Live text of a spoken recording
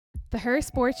The Her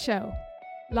Sports Show,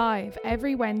 live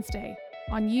every Wednesday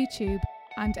on YouTube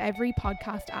and every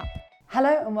podcast app.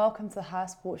 Hello and welcome to the Her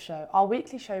Sports Show, our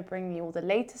weekly show bringing you all the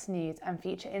latest news and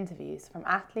feature interviews from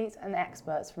athletes and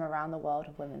experts from around the world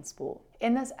of women's sport.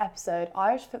 In this episode,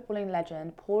 Irish footballing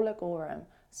legend Paula Gorham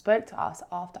spoke to us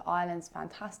after Ireland's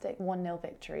fantastic 1-0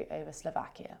 victory over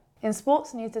Slovakia. In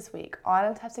sports news this week,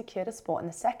 Ireland have secured a spot in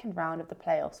the second round of the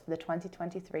playoffs for the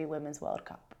 2023 Women's World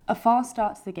Cup. A fast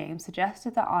start to the game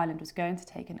suggested that Ireland was going to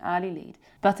take an early lead,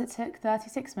 but it took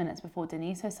 36 minutes before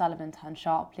Denise O'Sullivan turned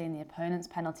sharply in the opponent's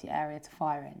penalty area to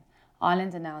fire in.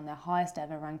 Ireland are now in their highest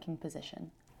ever ranking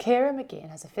position. Ciara McGinn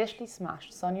has officially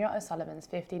smashed Sonia O'Sullivan's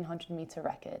 1500 metre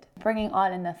record, bringing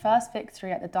Ireland their first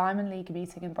victory at the Diamond League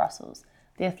meeting in Brussels.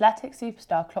 The athletic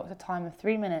superstar clocked a time of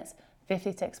 3 minutes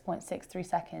 56.63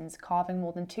 seconds, carving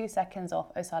more than 2 seconds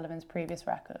off O'Sullivan's previous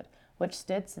record, which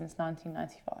stood since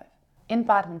 1995. In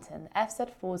badminton, the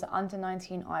FZ4's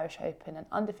Under-19 Irish Open and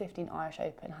Under-15 Irish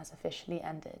Open has officially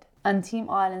ended, and Team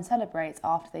Ireland celebrates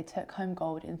after they took home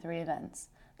gold in 3 events.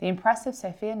 The impressive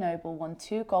Sophia Noble won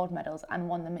 2 gold medals and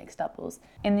won the mixed doubles.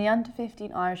 In the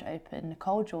Under-15 Irish Open,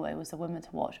 Nicole Joy was the woman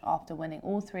to watch after winning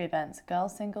all 3 events,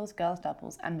 girls singles, girls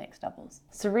doubles and mixed doubles.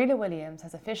 Serena Williams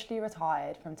has officially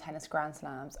retired from tennis Grand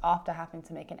Slams after having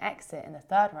to make an exit in the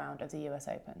 3rd round of the US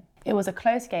Open. It was a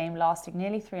close game lasting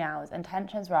nearly 3 hours and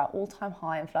tensions were at all-time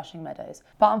high in Flushing Meadows,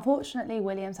 but unfortunately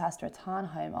Williams has to return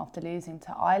home after losing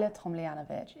to Ayla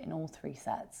Tomljanovic in all 3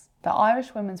 sets. The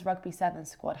Irish Women's Rugby 7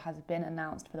 squad has been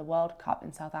announced for the World Cup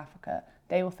in South Africa.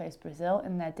 They will face Brazil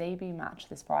in their debut match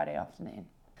this Friday afternoon.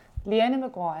 Leona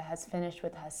Maguire has finished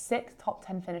with her 6th top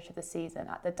 10 finish of the season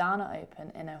at the Downer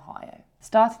Open in Ohio.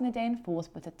 Starting the day in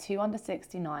 4th with a 2 under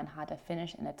 69 had her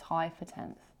finish in a tie for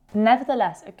 10th.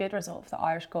 Nevertheless, a good result for the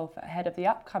Irish golfer ahead of the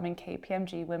upcoming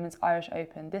KPMG Women's Irish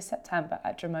Open this September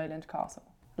at Dromoland Castle.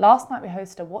 Last night we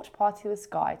hosted a watch party with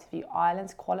Sky to view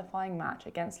Ireland's qualifying match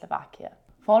against Slovakia.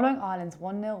 Following Ireland's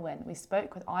 1-0 win, we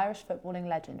spoke with Irish footballing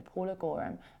legend Paula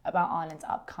Gorham about Ireland's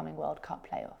upcoming World Cup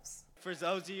playoffs. For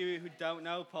those of you who don't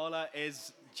know, Paula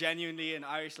is genuinely an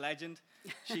Irish legend.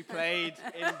 She played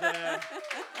in the...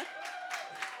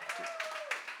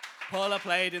 Paula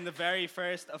played in the very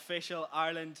first official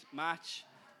Ireland match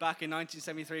back in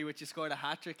 1973, which you scored a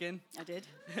hat-trick in. I did.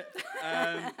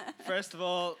 First of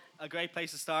all, a great place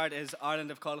to start is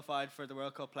Ireland have qualified for the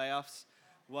World Cup playoffs.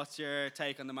 What's your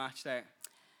take on the match there?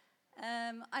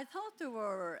 I thought they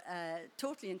were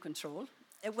totally in control.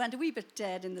 It went a wee bit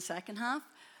dead in the second half,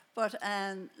 but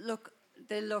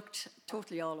they looked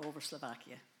totally all over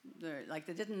Slovakia.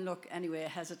 They didn't look anyway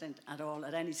hesitant at all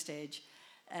at any stage.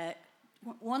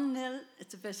 1-0,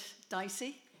 it's a bit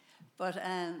dicey, but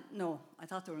no, I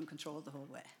thought they were in control the whole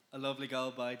way. A lovely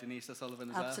goal by Denise O'Sullivan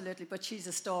as well. Absolutely, but she's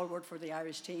a stalwart for the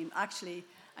Irish team. Actually,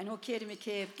 I know Katie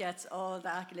McCabe gets all the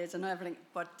accolades and everything,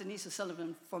 but Denise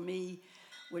O'Sullivan, for me,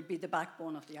 would be the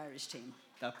backbone of the Irish team.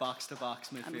 That box-to-box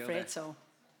midfielder. I'm afraid so.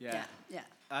 Yeah.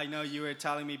 I know you were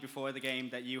telling me before the game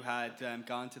that you had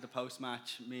gone to the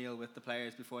post-match meal with the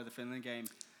players before the Finland game,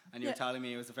 and you were telling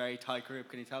me it was a very tight group.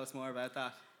 Can you tell us more about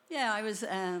that? Yeah, I was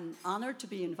honoured to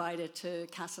be invited to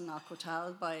Castleknock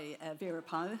Hotel by Vera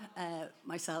Pauw,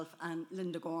 myself and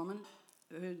Linda Gorman,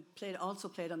 who also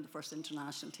played on the first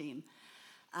international team.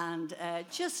 And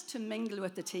just to mingle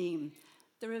with the team,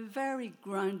 they're a very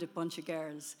grounded bunch of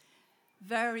girls,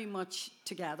 very much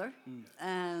together,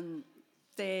 and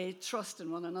they trust in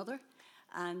one another.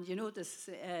 And you know this,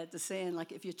 the saying,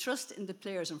 like, if you trust in the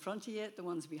players in front of you, the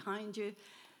ones behind you,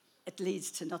 it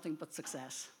leads to nothing but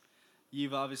success.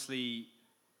 You've obviously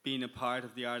been a part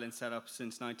of the Ireland setup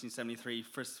since 1973.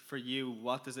 For you,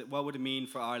 what would it mean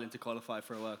for Ireland to qualify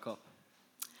for a World Cup?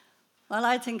 Well,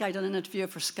 I think I done an interview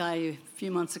for Sky a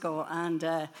few months ago, and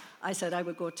I said I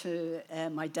would go to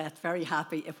my death very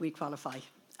happy if we qualify,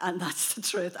 and that's the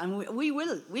truth. And we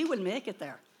will make it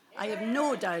there. I have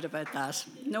no doubt about that.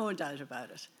 No doubt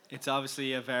about it. It's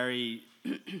obviously a very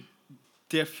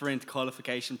different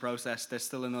qualification process. There's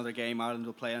still another game Ireland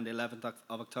will play on the 11th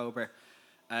of October.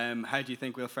 How do you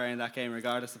think we'll fare in that game,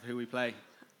 regardless of who we play?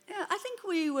 Yeah, I think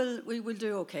we will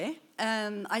do okay.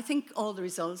 I think all the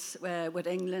results with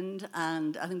England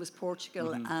and I think it was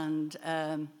Portugal and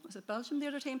was it Belgium, the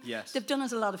other team? Yes. They've done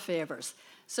us a lot of favours.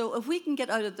 So if we can get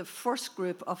out of the first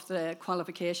group of the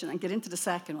qualification and get into the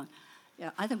second one, yeah,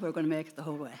 I think we're going to make it the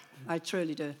whole way. I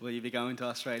truly do. Will you be going to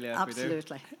Australia if we do?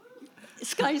 Absolutely.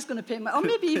 Sky's going to pay my, or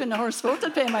maybe even the horse boat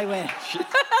will pay my way.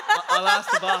 I'll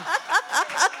ask the boss.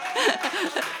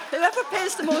 Whoever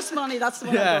pays the most money, that's the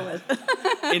one I'll go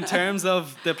with. In terms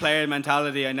of the player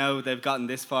mentality, I know they've gotten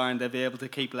this far and they'll be able to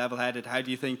keep level-headed. How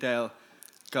do you think they'll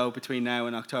go between now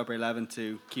and October 11th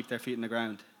to keep their feet in the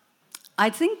ground? I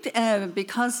think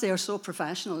because they are so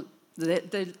professional,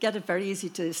 they get it very easy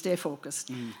to stay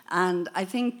focused. And I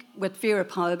think with Vera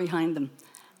Pauw behind them,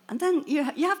 and then you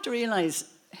have to realise,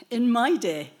 in my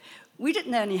day, we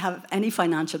didn't only have any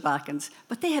financial backings,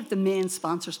 but they have the main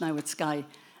sponsors now with Sky.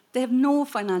 They have no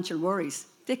financial worries.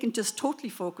 They can just totally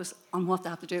focus on what they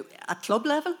have to do at club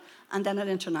level and then at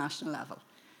international level.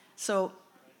 So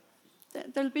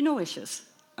there'll be no issues.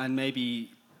 And maybe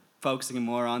focusing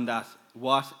more on that,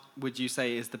 what would you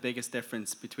say is the biggest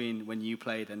difference between when you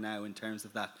played and now in terms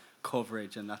of that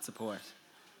coverage and that support?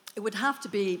 It would have to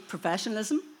be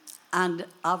professionalism and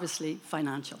obviously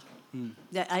financial.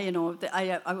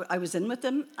 I was in with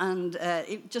them, and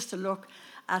just to look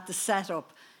at the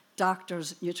setup,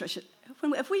 doctors, nutrition.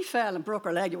 If we fell and broke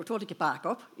our leg, you were told to get back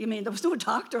up. You mean there was no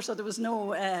doctor, so there was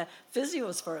no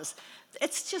physios for us.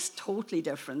 It's just totally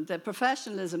different. The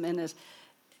professionalism in it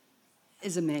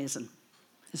is amazing.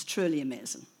 It's truly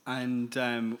amazing. And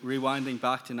rewinding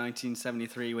back to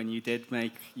 1973 when you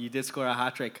did score a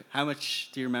hat-trick, how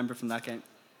much do you remember from that game?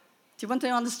 Do you want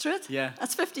the honest truth? Yeah.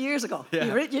 That's 50 years ago.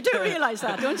 Yeah. You do realise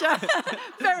that, don't you?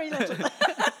 Very little.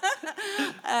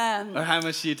 Or how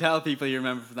much do you tell people you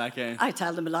remember from that game? I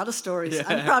tell them a lot of stories,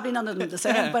 and probably none of them the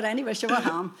same. But anyway, sure, what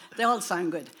harm? They all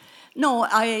sound good. No,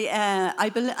 I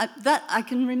believe that I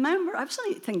can remember. I was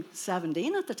only, I think,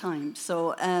 17 at the time.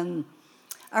 So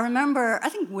I remember. I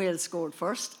think Wales scored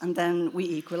first, and then we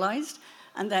equalised.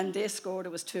 And then they scored, it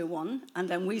was 2-1. And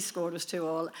then we scored, it was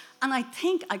 2-2. And I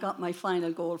think I got my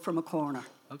final goal from a corner.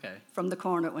 Okay. From the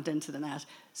corner, it went into the net.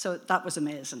 So that was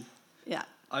amazing. Yeah.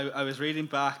 I was reading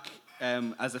back,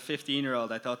 as a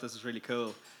 15-year-old, I thought this was really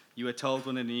cool. You had told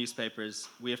one of the newspapers,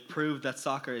 we have proved that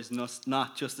soccer is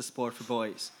not just a sport for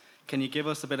boys. Can you give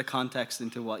us a bit of context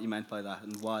into what you meant by that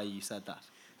and why you said that?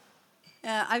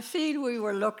 I feel we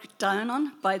were looked down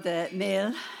on by the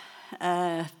male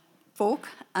folk,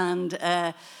 and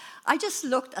I just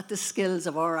looked at the skills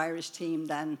of our Irish team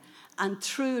then, and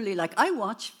truly, like, I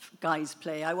watch guys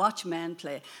play, I watch men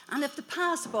play, and if they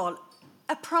pass the ball,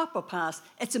 a proper pass,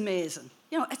 it's amazing.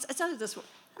 You know, it's out of this world,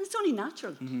 and it's only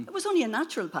natural. Mm-hmm. It was only a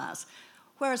natural pass.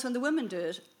 Whereas when the women do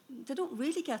it, they don't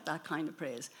really get that kind of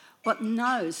praise. But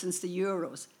now, since the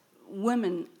Euros,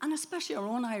 women, and especially our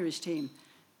own Irish team,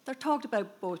 they're talked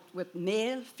about both with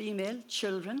male, female,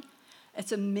 children.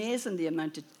 It's amazing the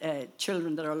amount of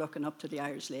children that are looking up to the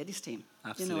Irish ladies team.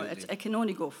 Absolutely. You know, it can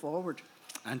only go forward.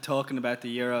 And talking about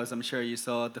the Euros, I'm sure you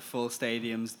saw the full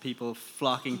stadiums, people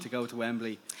flocking to go to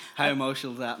Wembley. How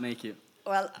emotional did that make you?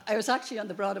 Well, I was actually on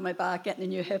the broad of my back getting a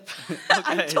new hip. Okay.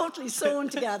 I'm totally sewn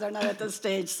together now at this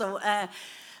stage. So,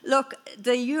 look,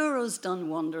 the Euros done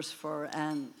wonders for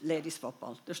ladies'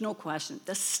 football. There's no question.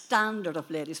 The standard of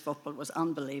ladies' football was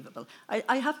unbelievable.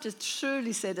 I have to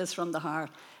truly say this from the heart.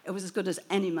 It was as good as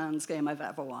any man's game I've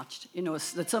ever watched. You know,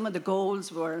 some of the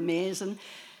goals were amazing.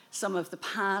 Some of the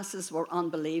passes were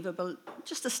unbelievable.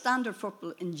 Just the standard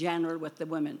football in general with the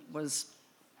women was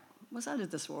out of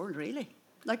this world, really.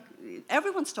 Like,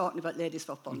 everyone's talking about ladies'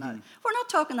 football now. We're not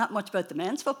talking that much about the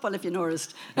men's football, if you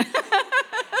noticed.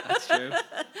 That's true.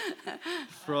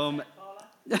 From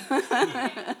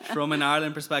an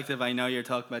Ireland perspective, I know you're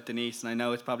talking about Denise, and I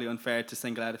know it's probably unfair to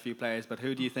single out a few players, but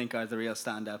who do you think are the real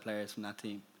standout players from that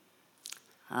team?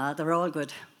 They're all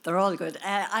good. They're all good.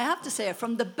 I have to say,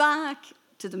 from the back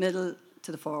to the middle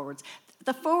to the forwards.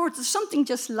 The forwards, there's something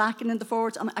just lacking in the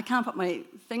forwards. I can't put my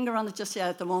finger on it just yet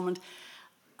at the moment.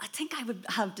 I think I would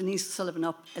have Denise Sullivan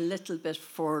up a little bit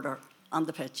further on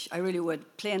the pitch. I really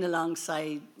would, playing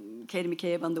alongside Katie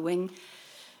McCabe on the wing.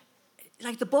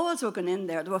 Like, the balls were going in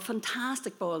there. There were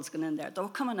fantastic balls going in there. They were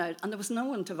coming out, and there was no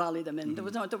one to volley them in. They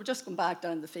were just going back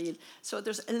down the field. So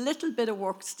there's a little bit of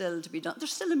work still to be done.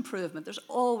 There's still improvement. There's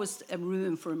always a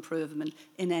room for improvement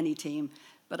in any team.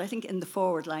 But I think in the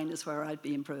forward line is where I'd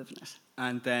be improving it.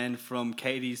 And then from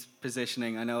Katie's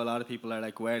positioning, I know a lot of people are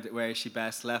like, where is she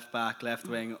best? Left back, left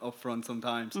wing, up front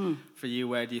sometimes. For you,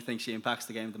 where do you think she impacts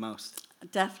the game the most?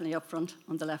 Definitely up front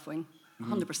on the left wing,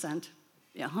 100%.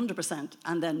 Yeah, 100%.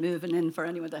 And then moving in for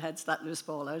anyone that heads that loose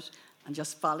ball out and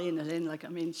just volleying it in. Like, I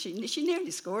mean, she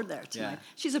nearly scored there tonight. Yeah.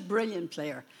 She's a brilliant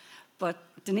player. But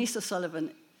Denise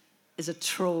O'Sullivan is a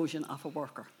Trojan of a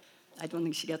worker. I don't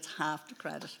think she gets half the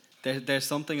credit. There's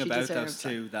something about those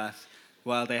two that,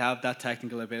 while they have that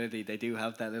technical ability, they do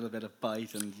have that little bit of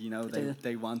bite, and you know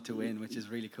they want to win, which is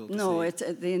really cool to see. No, it's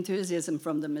the enthusiasm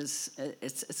from them is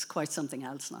it's quite something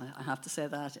else now. I have to say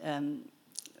that.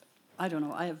 I don't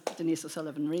know. I have Denise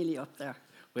O'Sullivan really up there.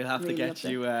 We'll have to get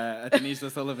you a Denise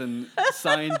O'Sullivan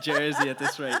signed jersey at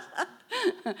this rate.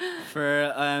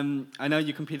 I know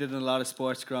you competed in a lot of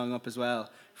sports growing up as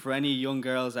well. For any young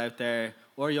girls out there,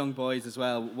 or young boys as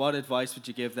well, what advice would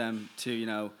you give them to, you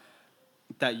know,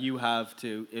 that you have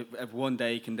to, if one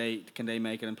day can they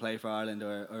make it and play for Ireland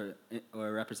or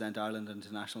represent Ireland on the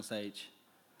international stage?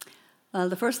 Well,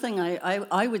 the first thing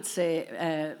I would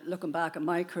say, looking back at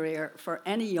my career, for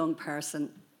any young person,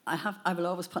 I will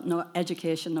always put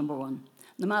education number one.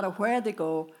 No matter where they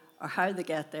go or how they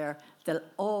get there, they'll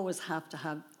always have to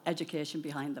have education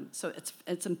behind them. So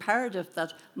it's imperative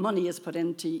that money is put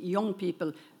into young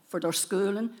people for their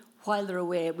schooling while they're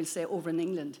away, we'll say over in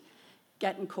England,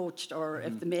 getting coached, or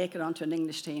if they make it onto an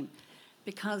English team.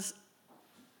 Because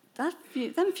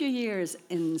them few years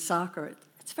in soccer,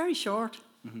 it's very short.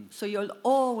 So you'll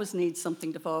always need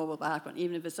something to fall back on,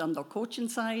 even if it's on their coaching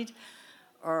side,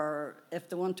 or if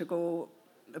they want to go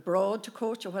abroad to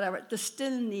coach or whatever, they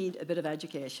still need a bit of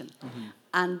education.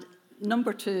 And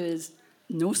number two is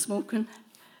no smoking.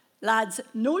 Lads,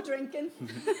 no drinking.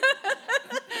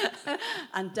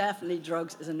 And definitely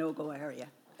drugs is a no-go area.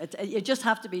 You just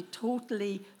have to be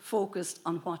totally focused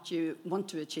on what you want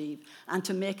to achieve. And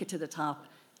to make it to the top,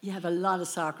 you have a lot of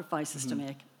sacrifices to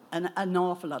make. An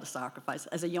awful lot of sacrifice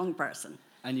as a young person.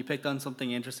 And you picked on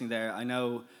something interesting there. I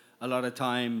know a lot of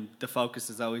time the focus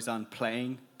is always on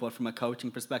playing, but from a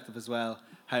coaching perspective as well,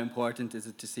 how important is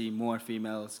it to see more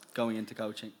females going into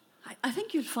coaching? I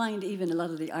think you'll find even a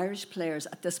lot of the Irish players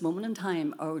at this moment in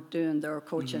time are doing their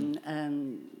coaching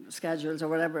schedules or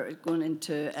whatever, going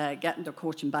into getting their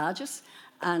coaching badges.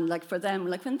 And like for them,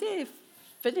 like when they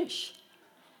finish,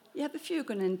 you have a few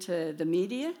going into the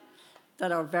media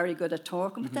that are very good at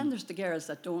talking, but then there's the girls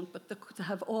that don't, but they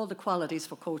have all the qualities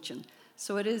for coaching.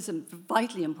 So it is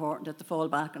vitally important that they fall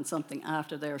back on something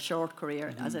after their short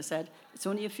career. As I said, it's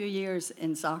only a few years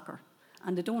in soccer,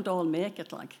 and they don't all make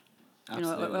it, like.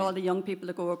 Absolutely. You know, all the young people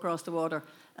that go across the water,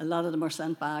 a lot of them are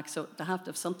sent back, so they have to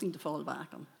have something to fall back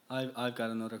on. I've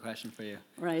got another question for you.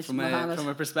 Right, from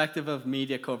a perspective of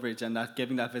media coverage and that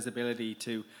giving that visibility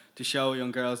to show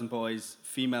young girls and boys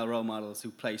female role models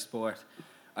who play sport,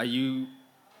 are you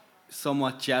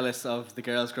somewhat jealous of the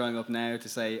girls growing up now to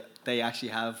say they actually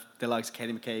have the likes of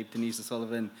Katie McCabe, Denise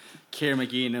O'Sullivan, Ciara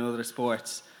McGee in other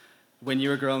sports? When you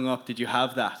were growing up, did you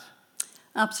have that?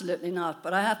 Absolutely not.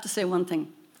 But I have to say one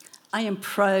thing. I am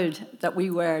proud that we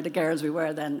were the girls we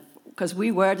were then, because we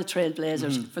were the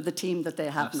trailblazers for the team that they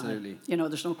have Absolutely. now. You know,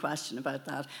 there's no question about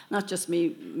that. Not just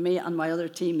me and my other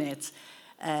teammates,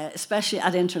 especially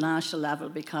at international level,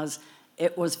 because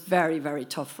it was very, very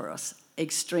tough for us,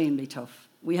 extremely tough.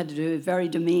 We had to do very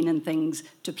demeaning things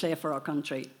to play for our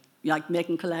country, like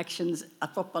making collections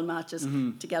at football matches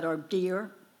to get our gear,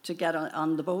 to get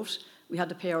on the boat. We had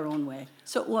to pay our own way.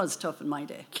 So it was tough in my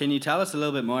day. Can you tell us a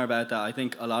little bit more about that? I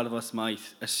think a lot of us might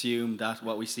assume that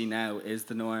what we see now is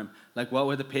the norm. Like, what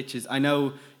were the pitches? I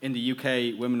know in the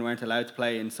UK, women weren't allowed to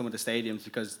play in some of the stadiums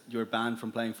because you were banned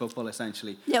from playing football,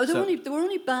 essentially. Yeah, they were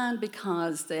only banned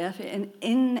because the FA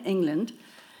in England,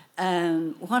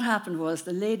 what happened was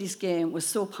the ladies' game was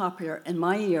so popular in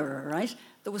my era, right?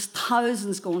 There was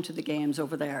thousands going to the games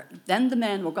over there. Then the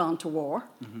men were gone to war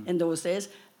in those days.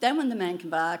 Then when the men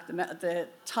came back, the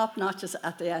top notches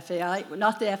at the FAI,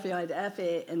 not the FAI, the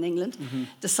FA in England,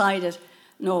 decided,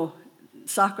 no,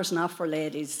 soccer's not for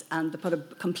ladies, and they put a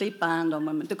complete ban on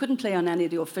women. They couldn't play on any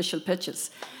of the official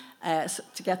pitches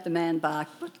to get the men back.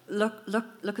 But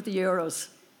look at the Euros.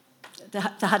 They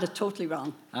had it totally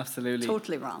wrong. Absolutely.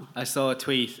 Totally wrong. I saw a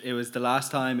tweet. It was the last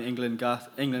time England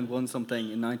won something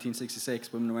in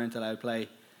 1966. Women weren't allowed to play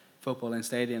football in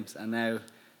stadiums, and now,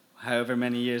 however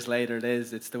many years later it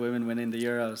is, it's the women winning the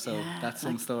Euro, so that's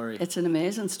some story. It's an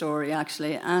amazing story,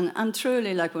 actually, and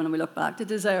truly, like, when we look back, they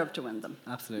deserve to win them.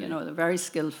 Absolutely. You know, they're very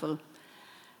skillful.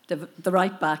 They've the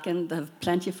right backing, they have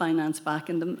plenty of finance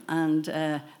backing them,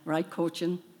 and right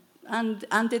coaching, and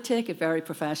they take it very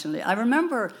professionally. I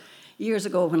remember years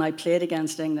ago when I played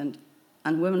against England,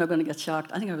 and women are going to get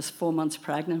shocked, I think I was 4 months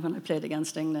pregnant when I played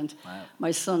against England. Wow.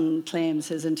 My son claims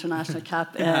his international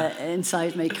cap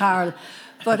inside me, Carl.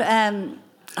 But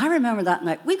I remember that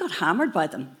night, we got hammered by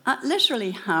them,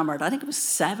 literally hammered. I think it was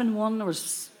 7-1 or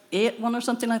 8-1 or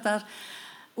something like that.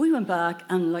 We went back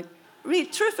and, like, really,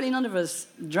 truthfully, none of us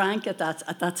drank at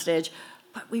that stage,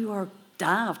 but we were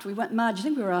daft. We went mad. You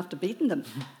think we were after beating them?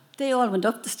 They all went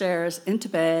up the stairs, into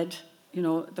bed. You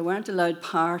know, they weren't allowed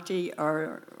party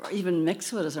or even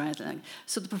mix with us or anything.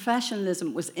 So the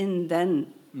professionalism was in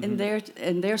then, in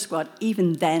their squad,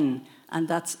 even then. And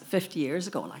that's 50 years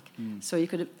ago, like. So you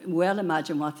could well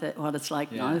imagine what it's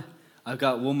like now. I've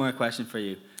got one more question for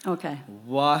you. Okay.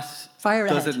 What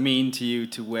does it mean to you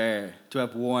to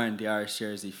have worn the Irish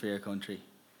jersey for your country?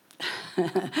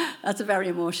 That's a very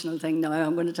emotional thing now.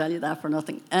 I'm going to tell you that for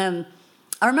nothing.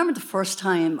 I remember the first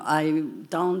time I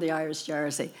donned the Irish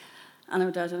jersey, and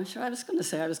I'm sure I was going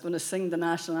to sing the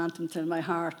national anthem till my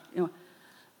heart,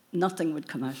 nothing would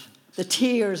come out. The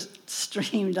tears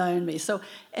streamed down me. So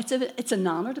it's an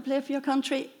honour to play for your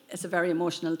country. It's a very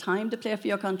emotional time to play for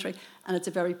your country, and it's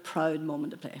a very proud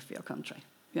moment to play for your country.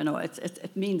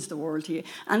 It means the world to you.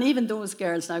 And even those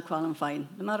girls now qualifying,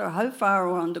 no matter how far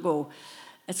we're on to go,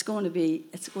 it's going to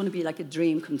be like a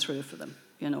dream come true for them.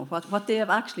 What they have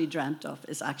actually dreamt of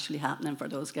is actually happening for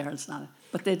those girls now.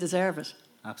 But they deserve it.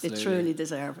 Absolutely. They truly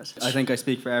deserve it. I think I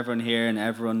speak for everyone here and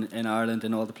everyone in Ireland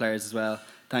and all the players as well.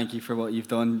 Thank you for what you've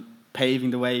done,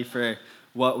 paving the way for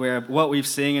what we've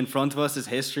seen in front of us is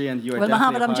history, and you are definitely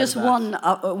Mohammed, a part I'm just of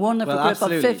that. one of a group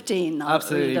of 15 now.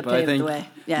 Absolutely, that but I paved the think way.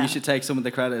 Yeah. you should take some of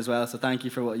the credit as well, so thank you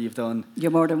for what you've done.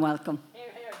 You're more than welcome.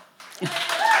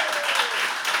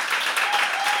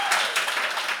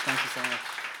 Thank you so much.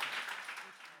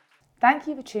 Thank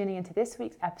you for tuning into this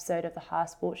week's episode of the Her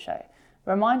Sports Show. A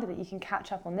reminder that you can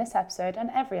catch up on this episode and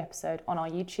every episode on our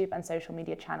YouTube and social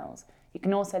media channels. You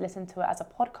can also listen to it as a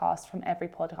podcast from every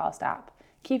podcast app.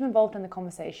 Keep involved in the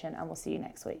conversation, and we'll see you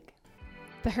next week.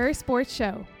 The Her Sports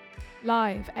Show,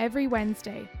 live every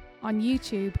Wednesday on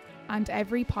YouTube and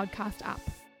every podcast app.